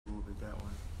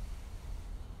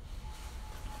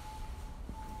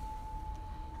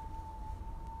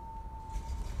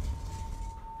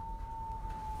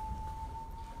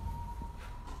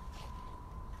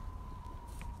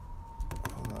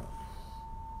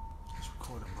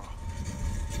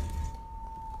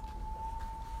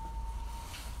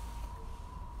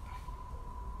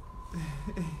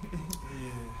Yeah.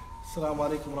 Assalamu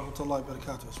alaikum wa rahmatullahi wa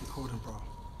barakatuh. It's recording, bro.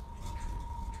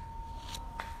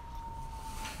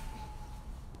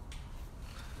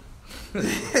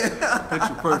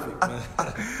 Picture perfect, man.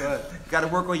 Go ahead. Got to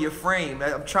work on your frame.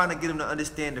 I'm trying to get them to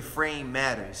understand the frame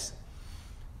matters.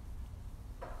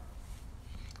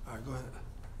 All right, go ahead.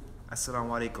 Assalamu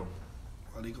alaikum.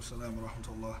 Alaikum salam wa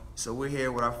rahmatullah. So we're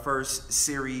here with our first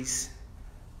series.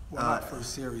 Well, not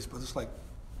first series, but it's like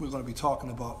we're going to be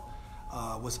talking about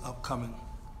what's upcoming,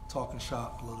 talking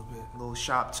shop a little bit. Little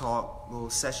shop talk, little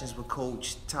sessions with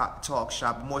coach, talk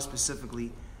shop. More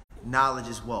specifically, knowledge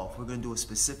is wealth. We're going to do a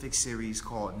specific series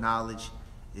called Knowledge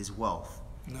is Wealth.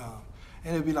 No.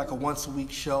 And it'll be like a once a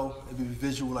week show. It'll be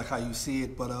visual like how you see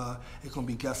it, but it's going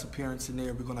to be guest appearance in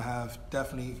there. We're going to have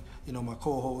definitely, my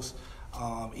co-host,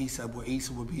 Issa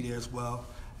will be there as well.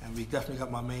 And we definitely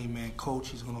got my main man, Coach.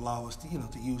 He's going to allow us to,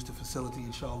 to use the facility,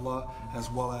 inshallah, as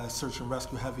well as search and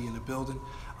rescue heavy in the building.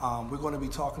 We're going to be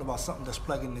talking about something that's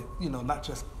plaguing, not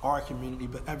just our community,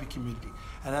 but every community.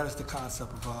 And that is the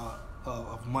concept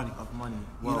of money. Of money.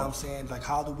 You know what I'm saying? Like,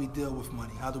 how do we deal with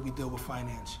money? How do we deal with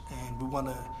finance? And we want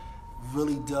to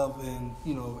really delve in,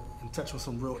 and touch on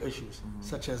some real issues,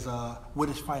 such as what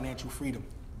is financial freedom?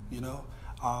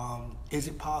 Is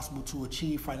it possible to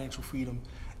achieve financial freedom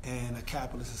in a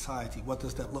capitalist society? What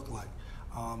does that look like?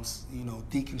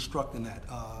 Deconstructing that,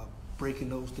 breaking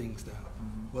those things down.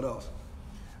 What else?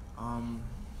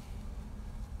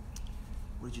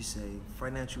 What did you say?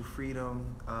 Financial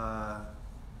freedom.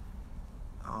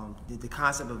 The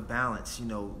concept of balance.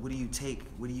 What do you take?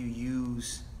 What do you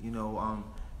use?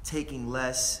 Taking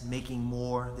less, making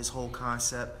more. This whole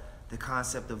concept. The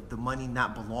concept of the money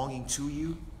not belonging to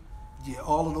you. Yeah,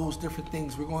 all of those different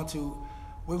things. We're gonna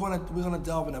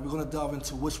delve in that. We're gonna delve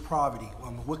into what's poverty.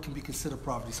 What can be considered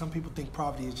poverty? Some people think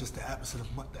poverty is just the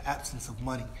absence of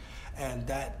money, and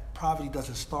that poverty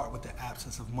doesn't start with the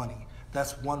absence of money.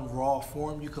 That's one raw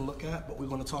form you can look at, but we're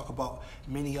going to talk about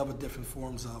many other different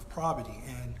forms of poverty,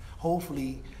 and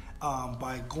hopefully,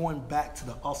 by going back to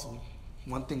the hustle,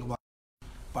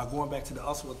 by going back to the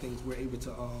hustle of things, we're able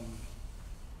to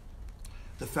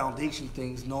the foundation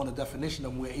things, knowing the definition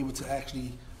of them, we're able to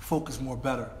actually focus more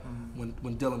better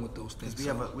when dealing with those things. We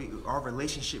have our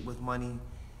relationship with money,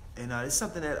 and it's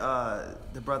something that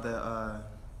the brother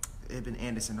Ibn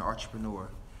Anderson, the entrepreneur,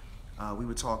 we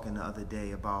were talking the other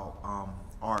day about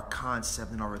our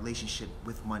concept and our relationship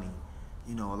with money.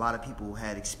 A lot of people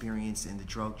had experience in the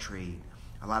drug trade.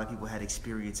 A lot of people had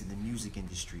experience in the music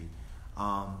industry.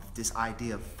 This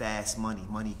idea of fast money,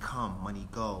 money come, money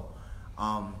go.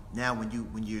 Now when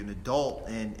you're an adult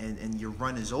and your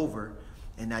run is over,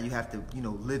 and now you have to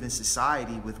live in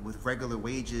society with regular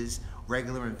wages,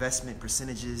 regular investment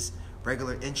percentages,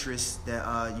 regular interest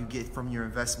that you get from your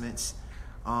investments.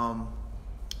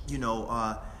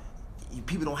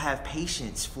 People don't have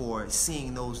patience for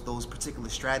seeing those particular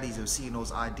strategies or seeing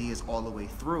those ideas all the way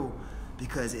through,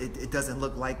 because it doesn't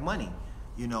look like money.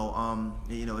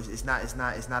 It's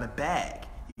not a bag.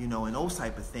 And those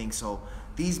type of things. So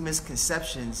these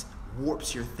misconceptions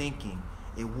warps your thinking.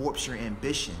 It warps your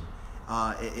ambition.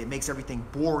 It makes everything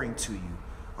boring to you.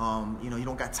 You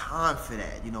don't got time for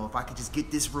that. If I could just get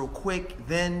this real quick,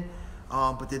 then,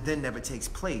 but the then never takes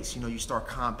place. You start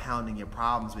compounding your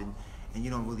problems and you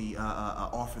don't really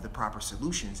offer the proper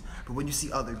solutions. But when you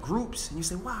see other groups and you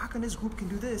say, wow, how come this group can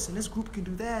do this and this group can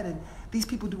do that and these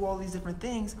people do all these different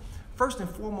things? First and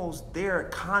foremost, their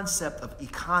concept of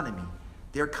economy,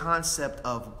 their concept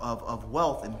of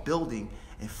wealth and building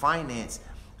and finance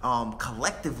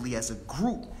collectively as a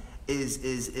group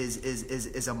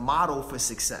is a model for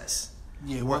success.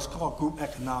 Yeah, what's called group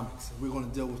economics. We're going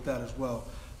to deal with that as well,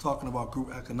 talking about group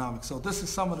economics. So this is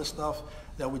some of the stuff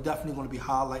that we're definitely going to be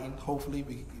highlighting.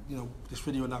 Hopefully, this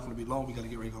video is not going to be long. We got to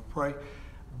get ready to go pray.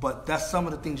 But that's some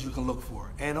of the things you can look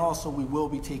for. And also, we will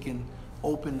be taking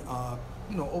open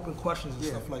questions and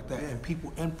stuff like that, and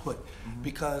people input,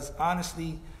 because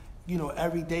honestly,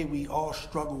 every day we all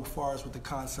struggle as far as with the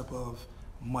concept of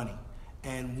money.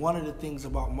 And one of the things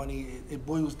about money, it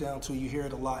boils down to, you hear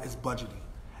it a lot, is budgeting.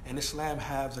 And Islam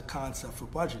has a concept for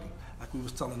budgeting. Like we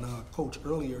was telling Coach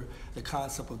earlier, the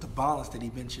concept of the balance that he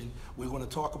mentioned, we're going to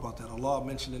talk about that. Allah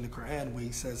mentioned in the Quran where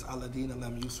he says, Alladina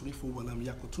lam yusrifu wa lam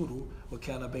yaqturu wa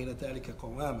kana bayna dhalika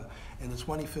qawama. In the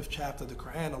 25th chapter of the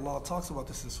Quran, Allah talks about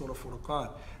this in Surah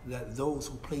Furqan, that those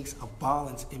who place a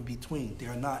balance in between, they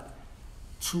are not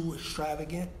too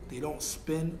extravagant, they don't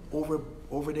spend over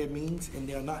their means, and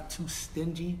they're not too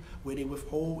stingy where they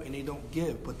withhold and they don't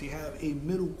give, but they have a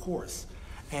middle course.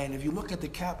 And if you look at the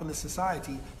capitalist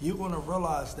society, you're going to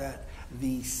realize that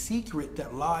the secret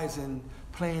that lies in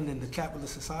playing in the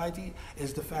capitalist society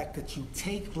is the fact that you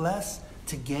take less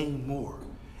to gain more.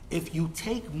 If you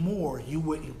take more, you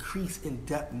would increase in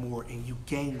debt more and you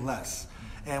gain less.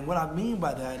 And what I mean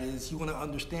by that is, you're going to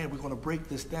understand, we're going to break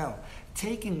this down.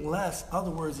 Taking less, other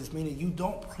words, is meaning you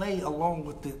don't play along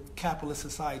with the capitalist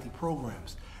society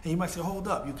programs. And you might say, hold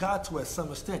up, you got to at some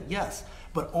extent, yes,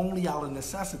 but only out of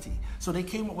necessity. So they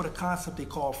came up with a concept they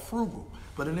call frugal.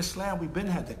 But in Islam, we've been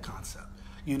had that concept.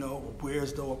 You know,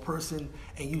 whereas though a person,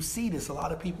 and you see this, a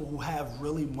lot of people who have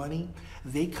really money,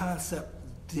 they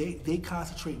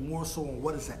concentrate more so on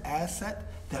what is an asset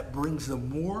that brings them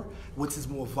more, which is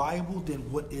more viable than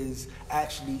what is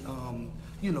actually,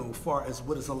 you know, far as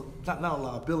what is not a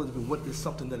liability, but what is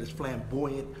something that is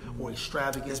flamboyant or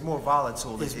extravagant. It's more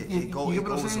volatile. It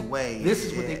goes away. This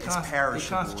is what they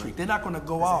concentrate. They're not going to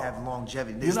go out. It doesn't have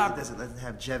longevity. It doesn't have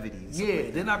longevity. Yeah,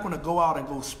 they're not going to go out and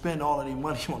go spend all of their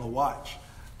money on a watch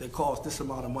that costs this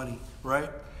amount of money, right?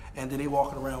 And then they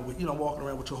walking around with your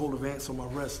whole advance on my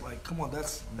wrist. Like, come on,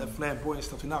 that's that flamboyant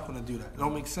stuff. You're not going to do that. It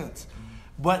don't make sense.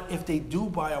 But if they do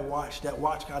buy a watch, that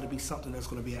watch got to be something that's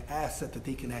going to be an asset that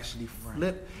they can actually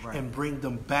flip and bring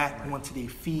them back onto their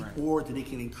feet, or that they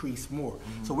can increase more.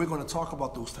 So we're going to talk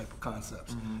about those type of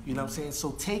concepts. You know what I'm saying?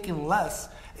 So taking less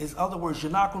is, other words,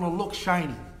 you're not going to look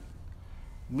shiny,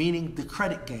 meaning the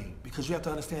credit game, because you have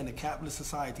to understand the capitalist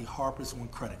society harpers on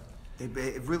credit. They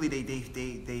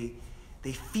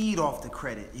feed off the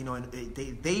credit, you know, and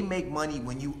they make money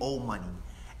when you owe money.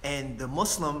 And the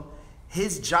Muslim,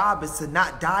 his job is to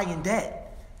not die in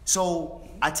debt. So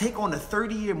I take on a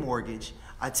 30-year mortgage.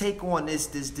 I take on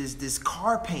this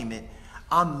car payment.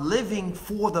 I'm living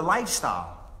for the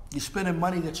lifestyle. You're spending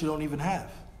money that you don't even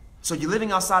have. So you're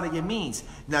living outside of your means.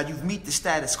 Now you've meet the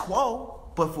status quo,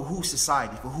 but for whose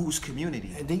society, for whose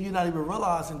community? And then you're not even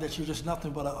realizing that you're just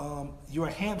nothing but you're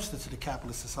a hamster to the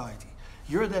capitalist society.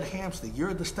 You're that hamster.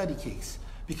 You're the study case.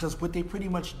 Because what they pretty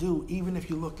much do, even if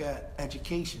you look at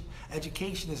education,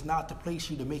 education is not to place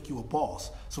you to make you a boss.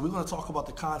 So we're going to talk about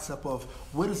the concept of,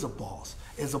 what is a boss?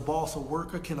 Is a boss a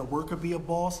worker? Can a worker be a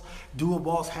boss? Do a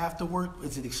boss have to work?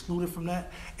 Is it excluded from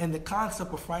that? And the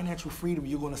concept of financial freedom,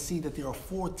 you're going to see that there are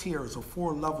 4 tiers or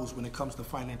 4 levels when it comes to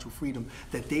financial freedom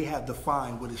that they have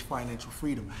defined what is financial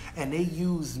freedom. And they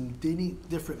use many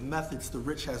different methods the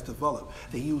rich has developed.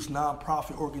 They use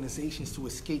nonprofit organizations to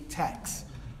escape tax,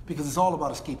 because it's all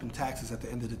about escaping taxes at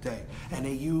the end of the day. And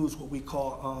they use what we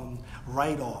call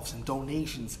write-offs and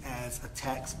donations as a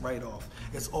tax write-off.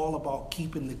 It's all about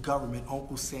keeping the government,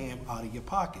 Uncle Sam, out of your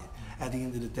pocket at the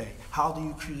end of the day. How do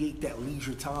you create that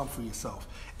leisure time for yourself?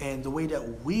 And the way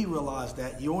that we realize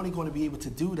that, you're only going to be able to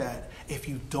do that if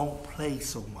you don't play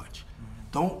so much.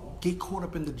 Don't get caught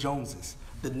up in the Joneses.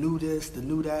 The new this, the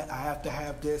new that, I have to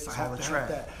have this, I have to have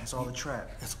that. It's all a trap.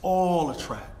 It's all a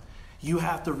trap. You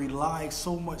have to rely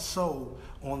so much so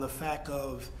on the fact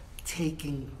of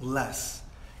taking less.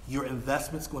 Your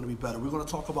investment's going to be better. We're going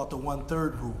to talk about the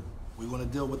 1/3 rule. We're going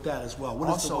to deal with that as well.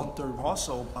 What is the 1/3 rule?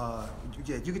 Also,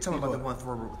 yeah, you can tell me about the 1/3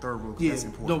 rule, because that's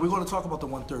important. No, we're going to talk about the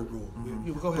 1/3 rule.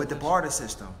 You go ahead. But the barter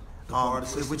system,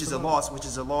 which is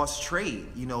a lost trade,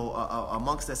 you know,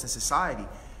 amongst us in society.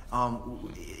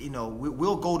 You know,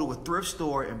 we'll go to a thrift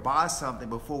store and buy something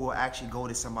before we'll actually go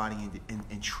to somebody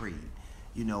and trade.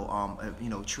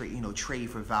 Trade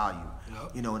for value.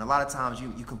 Yep. You know, and a lot of times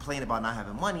you complain about not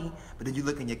having money, but then you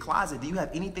look in your closet. Do you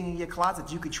have anything in your closet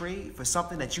that you could trade for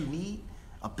something that you need?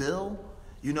 A bill?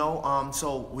 You know,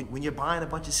 so when you're buying a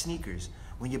bunch of sneakers,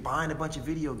 when you're buying a bunch of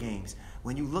video games,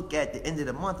 when you look at the end of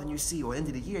the month and you see, or end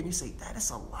of the year, and you say, that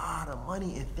is a lot of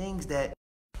money in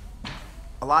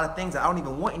a lot of things that I don't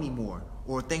even want anymore,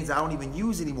 or things I don't even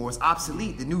use anymore. It's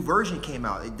obsolete. The new version came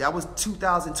out. That was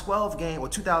 2012 game, or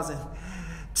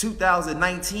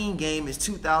 2019 game is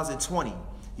 2020,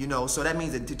 you know, so that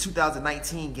means that the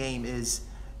 2019 game is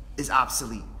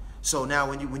obsolete. So now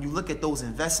when you look at those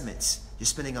investments, you're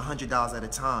spending $100 at a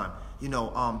time. You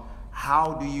know,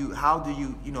 how do you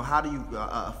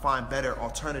find better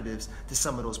alternatives to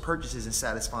some of those purchases and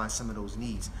satisfying some of those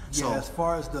needs? Yeah, so, as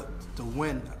far as the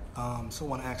when,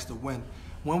 someone asked the when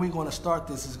we're going to start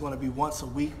this is going to be once a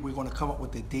week. We're going to come up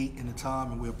with the date and the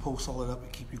time, and we'll post all it up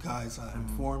and keep you guys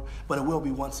informed. But it will be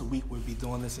once a week. We'll be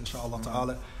doing this, inshallah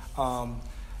ta'ala. And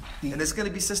it's going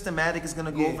to be systematic. It's going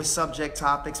to go over subject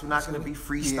topics. We're not going to be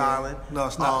freestyling. Yeah. No,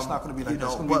 it's not. It's not going to be like that.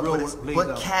 It's going to be real,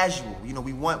 but casual. You know,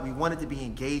 we want it to be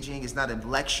engaging. It's not a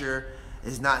lecture.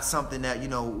 It's not something that, you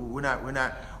know, we're not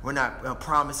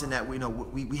promising that we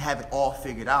have it all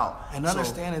figured out. And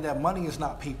understanding that money is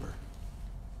not paper.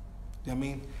 You know what I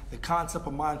mean? The concept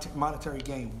of monetary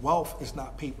gain. Wealth is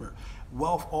not paper.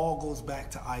 Wealth all goes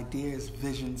back to ideas,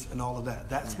 visions, and all of that.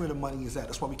 That's where the money is at.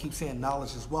 That's why we keep saying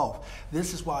knowledge is wealth.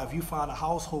 This is why if you find a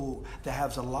household that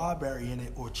has a library in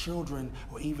it, or children,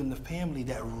 or even the family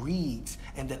that reads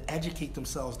and that educate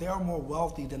themselves, they are more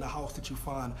wealthy than a house that you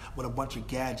find with a bunch of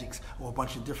gadgets or a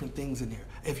bunch of different things in there.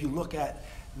 If you look at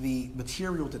the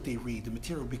material that they read, the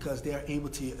material, because they're able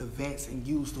to advance and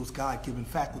use those God-given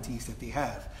faculties that they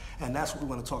have. And that's what we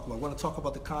want to talk about. We want to talk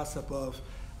about the concept of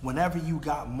whenever you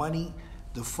got money,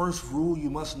 the first rule you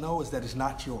must know is that it's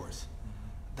not yours.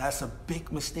 That's a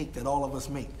big mistake that all of us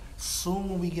make. Soon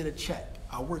when we get a check,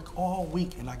 I work all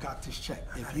week and I got this check.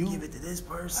 I gotta give it to this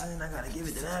person, I gotta give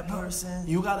it to that person.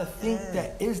 You gotta think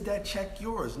that, is that check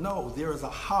yours? No, there is a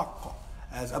haqq.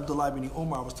 As Abdullah ibn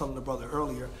Umar was telling the brother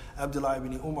earlier, Abdullah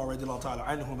ibn Umar, radiallahu ta'ala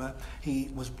anhuma,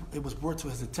 it was brought to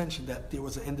his attention that there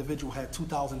was an individual who had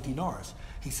 2,000 dinars.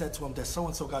 He said to him that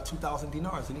so-and-so got 2,000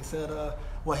 dinars. And he said,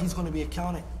 well, he's going to be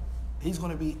accounted, he's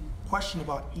going to be questioned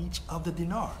about each of the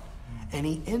dinar. And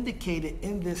he indicated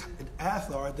in this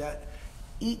athar that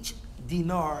each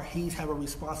dinar, he's have a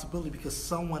responsibility because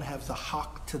someone has a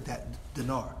haqq to that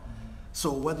dinar.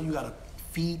 So whether you got to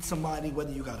feed somebody,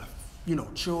 whether you got to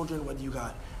children, whether you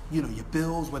got, your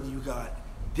bills, whether you got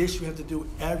this, you have to do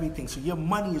everything. So your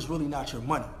money is really not your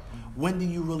money. When do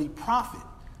you really profit?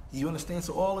 You understand?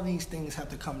 So all of these things have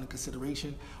to come into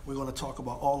consideration. We're going to talk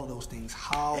about all of those things,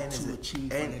 how to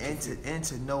achieve and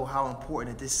to know how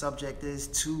important this subject is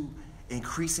to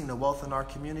increasing the wealth in our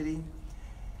community.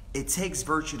 It takes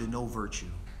virtue to know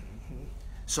virtue.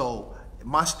 So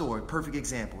my store, perfect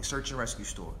example, search and rescue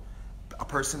store. A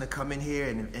person to come in here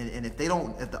and if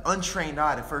the untrained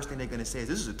eye, the first thing they're gonna say is,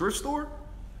 this is a thrift store?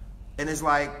 And it's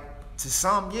like, to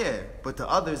some, yeah, but to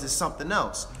others it's something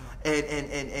else.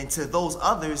 And to those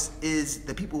others is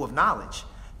the people of knowledge.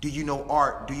 Do you know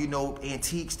art? Do you know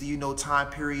antiques? Do you know time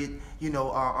period?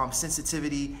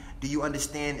 Sensitivity? Do you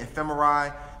understand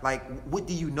ephemerae? Like, what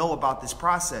do you know about this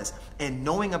process? And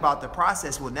knowing about the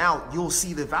process, well, now you'll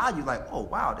see the value. Like, oh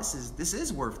wow, this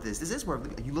is worth this. This is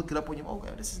worth it. You look it up on your mobile.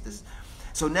 This is.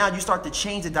 So now you start to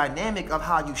change the dynamic of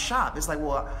how you shop. It's like,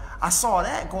 well, I saw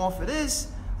that going for this.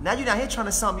 Now you're down here trying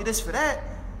to sell me this for that.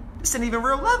 This isn't even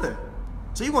real leather.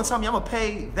 So you're gonna tell me I'm gonna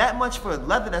pay that much for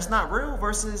leather that's not real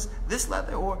versus this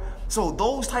leather? Or so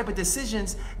those type of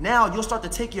decisions, now you'll start to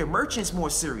take your merchants more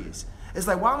serious. It's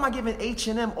like, why am I giving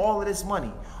H&M all of this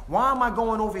money? Why am I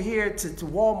going over here to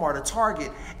Walmart or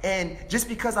Target, and just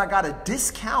because I got a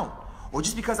discount, or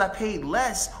just because I paid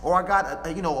less, or I got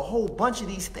a whole bunch of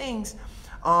these things,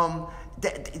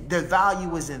 the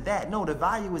value is in that? No, the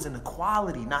value is in the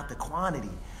quality, not the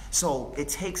quantity. So it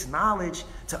takes knowledge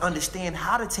to understand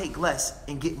how to take less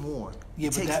and get more.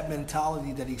 Yeah, but that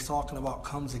mentality that he's talking about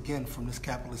comes again from this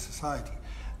capitalist society.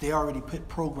 They already put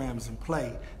programs in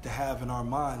play to have in our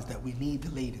minds that we need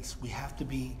the latest. We have to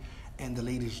be in the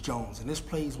latest Jones. And this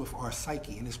plays with our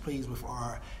psyche, and this plays with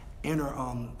our inner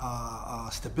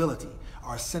stability,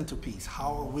 our centerpiece.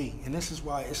 How are we? And this is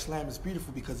why Islam is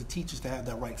beautiful, because it teaches to have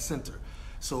that right center.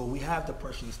 So we have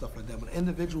depression and stuff like that. When an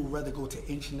individual would rather go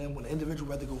to H&M, when an individual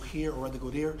would rather go here or rather go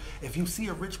there, if you see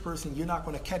a rich person, you're not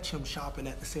going to catch him shopping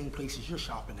at the same places you're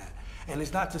shopping at. And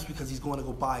it's not just because he's going to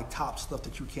go buy top stuff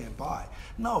that you can't buy.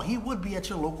 No, he would be at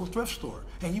your local thrift store.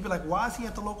 And you'd be like, why is he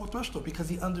at the local thrift store? Because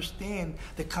he understands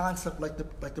the concept, like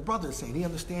the brother is saying. He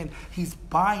understands he's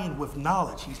buying with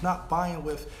knowledge. He's not buying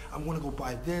with, I'm going to go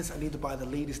buy this, I need to buy the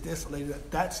latest this, the latest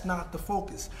that. That's not the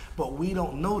focus. But we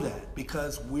don't know that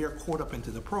because we're caught up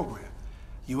into the program.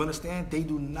 You understand? They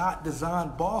do not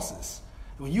design bosses.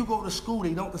 When you go to school,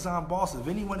 they don't design bosses. If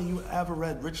anyone of you ever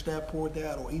read Rich Dad, Poor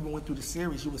Dad, or even went through the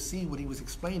series, you would see what he was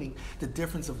explaining, the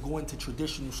difference of going to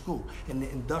traditional school in the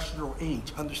industrial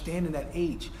age, understanding that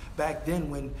age. Back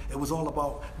then when it was all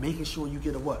about making sure you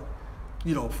get a what?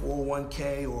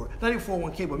 401k, or not even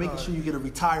 401k, but making sure you get a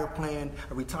retirement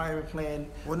plan.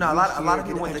 Well, no, a lot of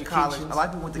people went to college. A lot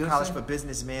of people went to college for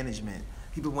business management.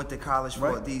 People went to college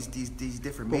for these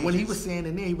different majors. But when he was saying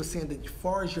in there, he was saying that as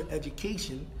far as your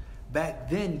education, back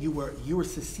then you were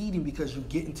succeeding because you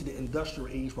get into the industrial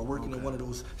age by working in one of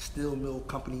those steel mill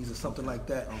companies or something like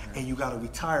that, and you got to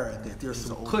retire at that. There's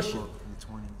some cushion.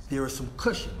 There is some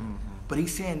cushion. But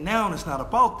he's saying now it's not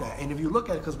about that. And if you look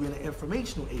at it, because we're in an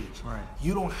informational age,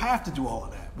 you don't have to do all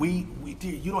of that.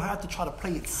 You don't have to try to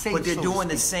play it safe. But they're doing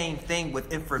the same thing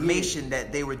with information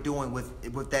that they were doing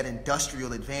with that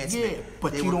industrial advancement. Yeah,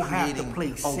 but you don't have to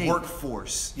play safe. A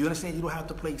workforce. You understand? You don't have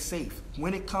to play safe.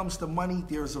 When it comes to money,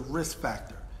 there's a risk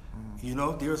factor.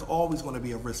 There's always going to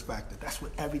be a risk factor. That's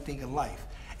with everything in life.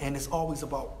 And it's always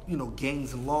about, you know,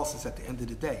 gains and losses at the end of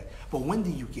the day. But when do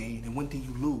you gain and when do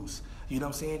you lose? You know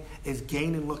what I'm saying? Is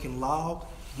gaining looking loud?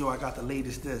 Yo, I got the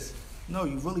latest this. No,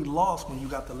 you really lost when you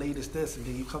got the latest this, and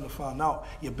then you come to find out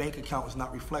your bank account is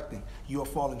not reflecting. You are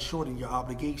falling short in your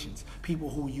obligations. People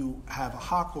who you have a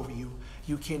hawk over you,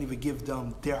 you can't even give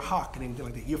them their hawk and anything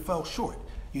like that. You fell short.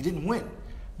 You didn't win.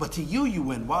 But to you, you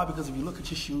win. Why? Because if you look at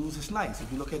your shoes, it's nice.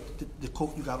 If you look at the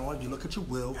coat you got on, if you look at your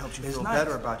will, helps you it's feel nice.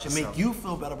 better about yourself. To make you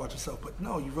feel better about yourself. But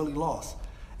no, you really lost.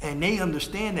 And they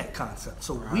understand that concept.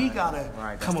 So we got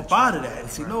to come up out of that and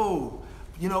say, no,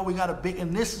 you know, we got to big,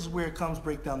 and this is where it comes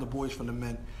break down the boys from the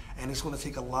men. And it's going to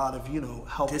take a lot of, you know,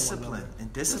 help. Discipline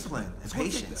and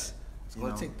patience. It's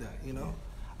going to take that, you know.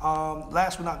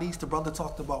 Last but not least, the brother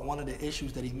talked about one of the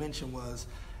issues that he mentioned was,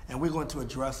 and we're going to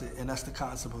address it, and that's the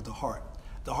concept of the heart.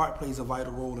 The heart plays a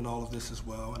vital role in all of this as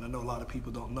well, and I know a lot of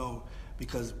people don't know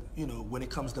because, you know, when it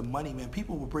comes to money, man,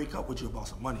 people will break up with you about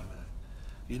some money, man.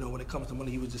 You know, when it comes to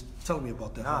money, he was just telling me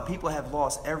about that. Nah, people have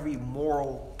lost every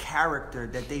moral character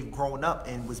that they've grown up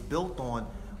and was built on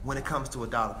when it comes to a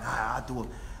dollar. Nah, I do it.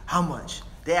 How much?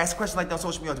 They ask questions like that on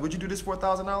social media. Would you do this for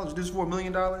 $1,000? Would you do this for $1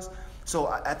 million? So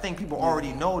I think people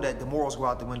already know that the morals go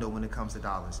out the window when it comes to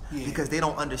dollars because they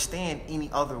don't understand any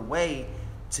other way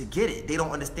to get it. They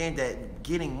don't understand that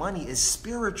getting money is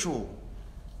spiritual.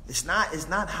 It's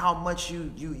not how much you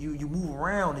move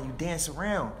around and you dance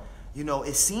around. You know,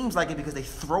 it seems like it because they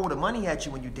throw the money at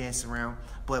you when you dance around,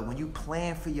 but when you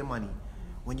plan for your money,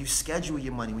 when you schedule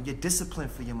your money, when you're disciplined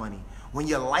for your money, when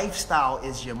your lifestyle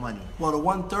is your money. Well, the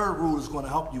 1/3 rule is going to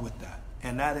help you with that.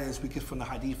 And that is, we get from the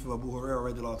hadith of Abu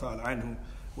Hurairah radiallahu anhu,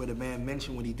 where the man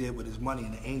mentioned what he did with his money,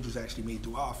 and the angels actually made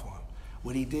dua for him.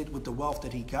 What he did with the wealth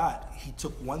that he got, he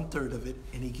took 1/3 of it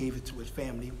and he gave it to his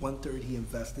family. 1/3 he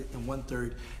invested, and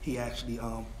 1/3 he actually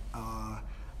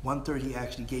 1/3 he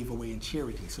actually gave away in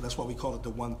charity. So that's why we call it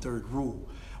the 1/3 rule.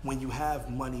 When you have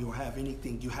money or have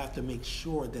anything, you have to make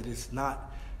sure that it's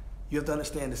not. You have to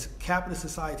understand this. Capitalist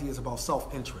society is about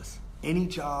self-interest. Any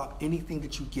job, anything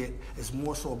that you get is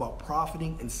more so about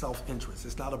profiting and self-interest.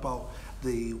 It's not about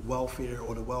the welfare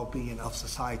or the well-being of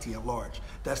society at large.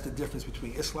 That's the difference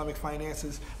between Islamic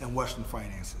finances and Western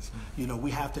finances. You know,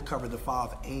 we have to cover the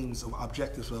 5 aims or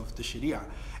objectives of the Sharia.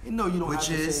 And no, you don't have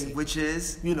to say, which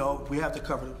is, you know, we have to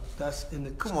cover. That's in the.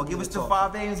 Come on, give us the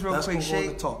 5 aims real quick, Shay.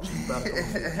 But you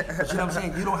know what I'm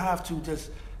saying? You don't have to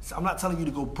just. I'm not telling you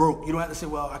to go broke. You don't have to say,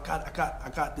 well, I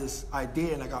got this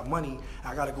idea and I got money.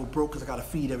 I got to go broke because I got to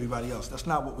feed everybody else. That's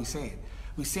not what we're saying.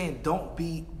 We're saying don't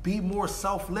be more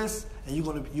selfless, and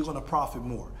you're gonna profit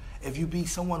more. If you be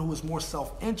someone who is more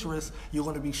self-interest, you're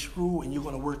gonna be screwed, and you're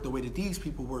gonna work the way that these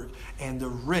people work. And the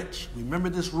rich, remember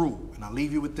this rule, and I'll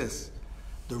leave you with this: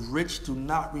 the rich do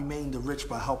not remain the rich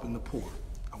by helping the poor.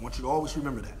 I want you to always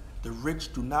remember that. The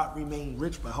rich do not remain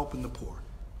rich by helping the poor.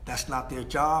 That's not their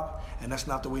job, and that's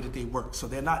not the way that they work. So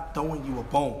they're not throwing you a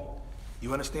bone.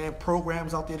 You understand?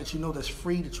 Programs out there that you know that's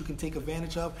free, that you can take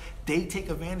advantage of, they take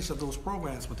advantage of those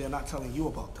programs, but they're not telling you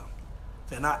about them.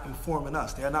 They're not informing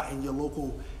us. They're not in your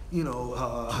local, you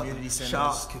know, community centers,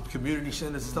 shops, community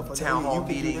centers, and stuff like town that. hall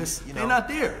meetings. You know, they're not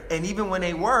there. And even when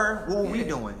they were, what were we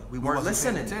doing? We weren't wasn't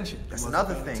listening. paying attention. That's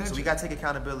another thing. So we got to take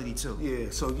accountability too. Yeah.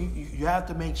 So you have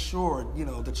to make sure, you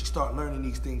know, that you start learning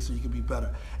these things so you can be better.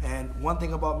 And one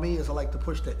thing about me is I like to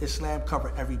push that Islam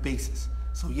cover every basis.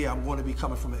 So yeah, I'm going to be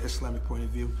coming from an Islamic point of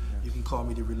view. Yeah. You can call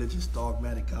me the religious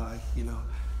dogmatic guy, you know,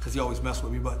 because you always mess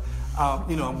with me. But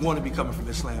you know, I'm going to be coming from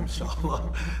Islam, inshallah.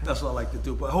 That's what I like to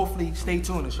do. But hopefully, stay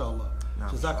tuned, inshallah.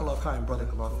 Jazakallah khair, brother.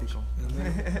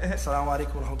 Assalamu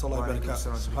alaikum wa rahmatullahi wa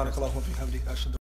barakatuh. Subhanakallah wa bihamdik.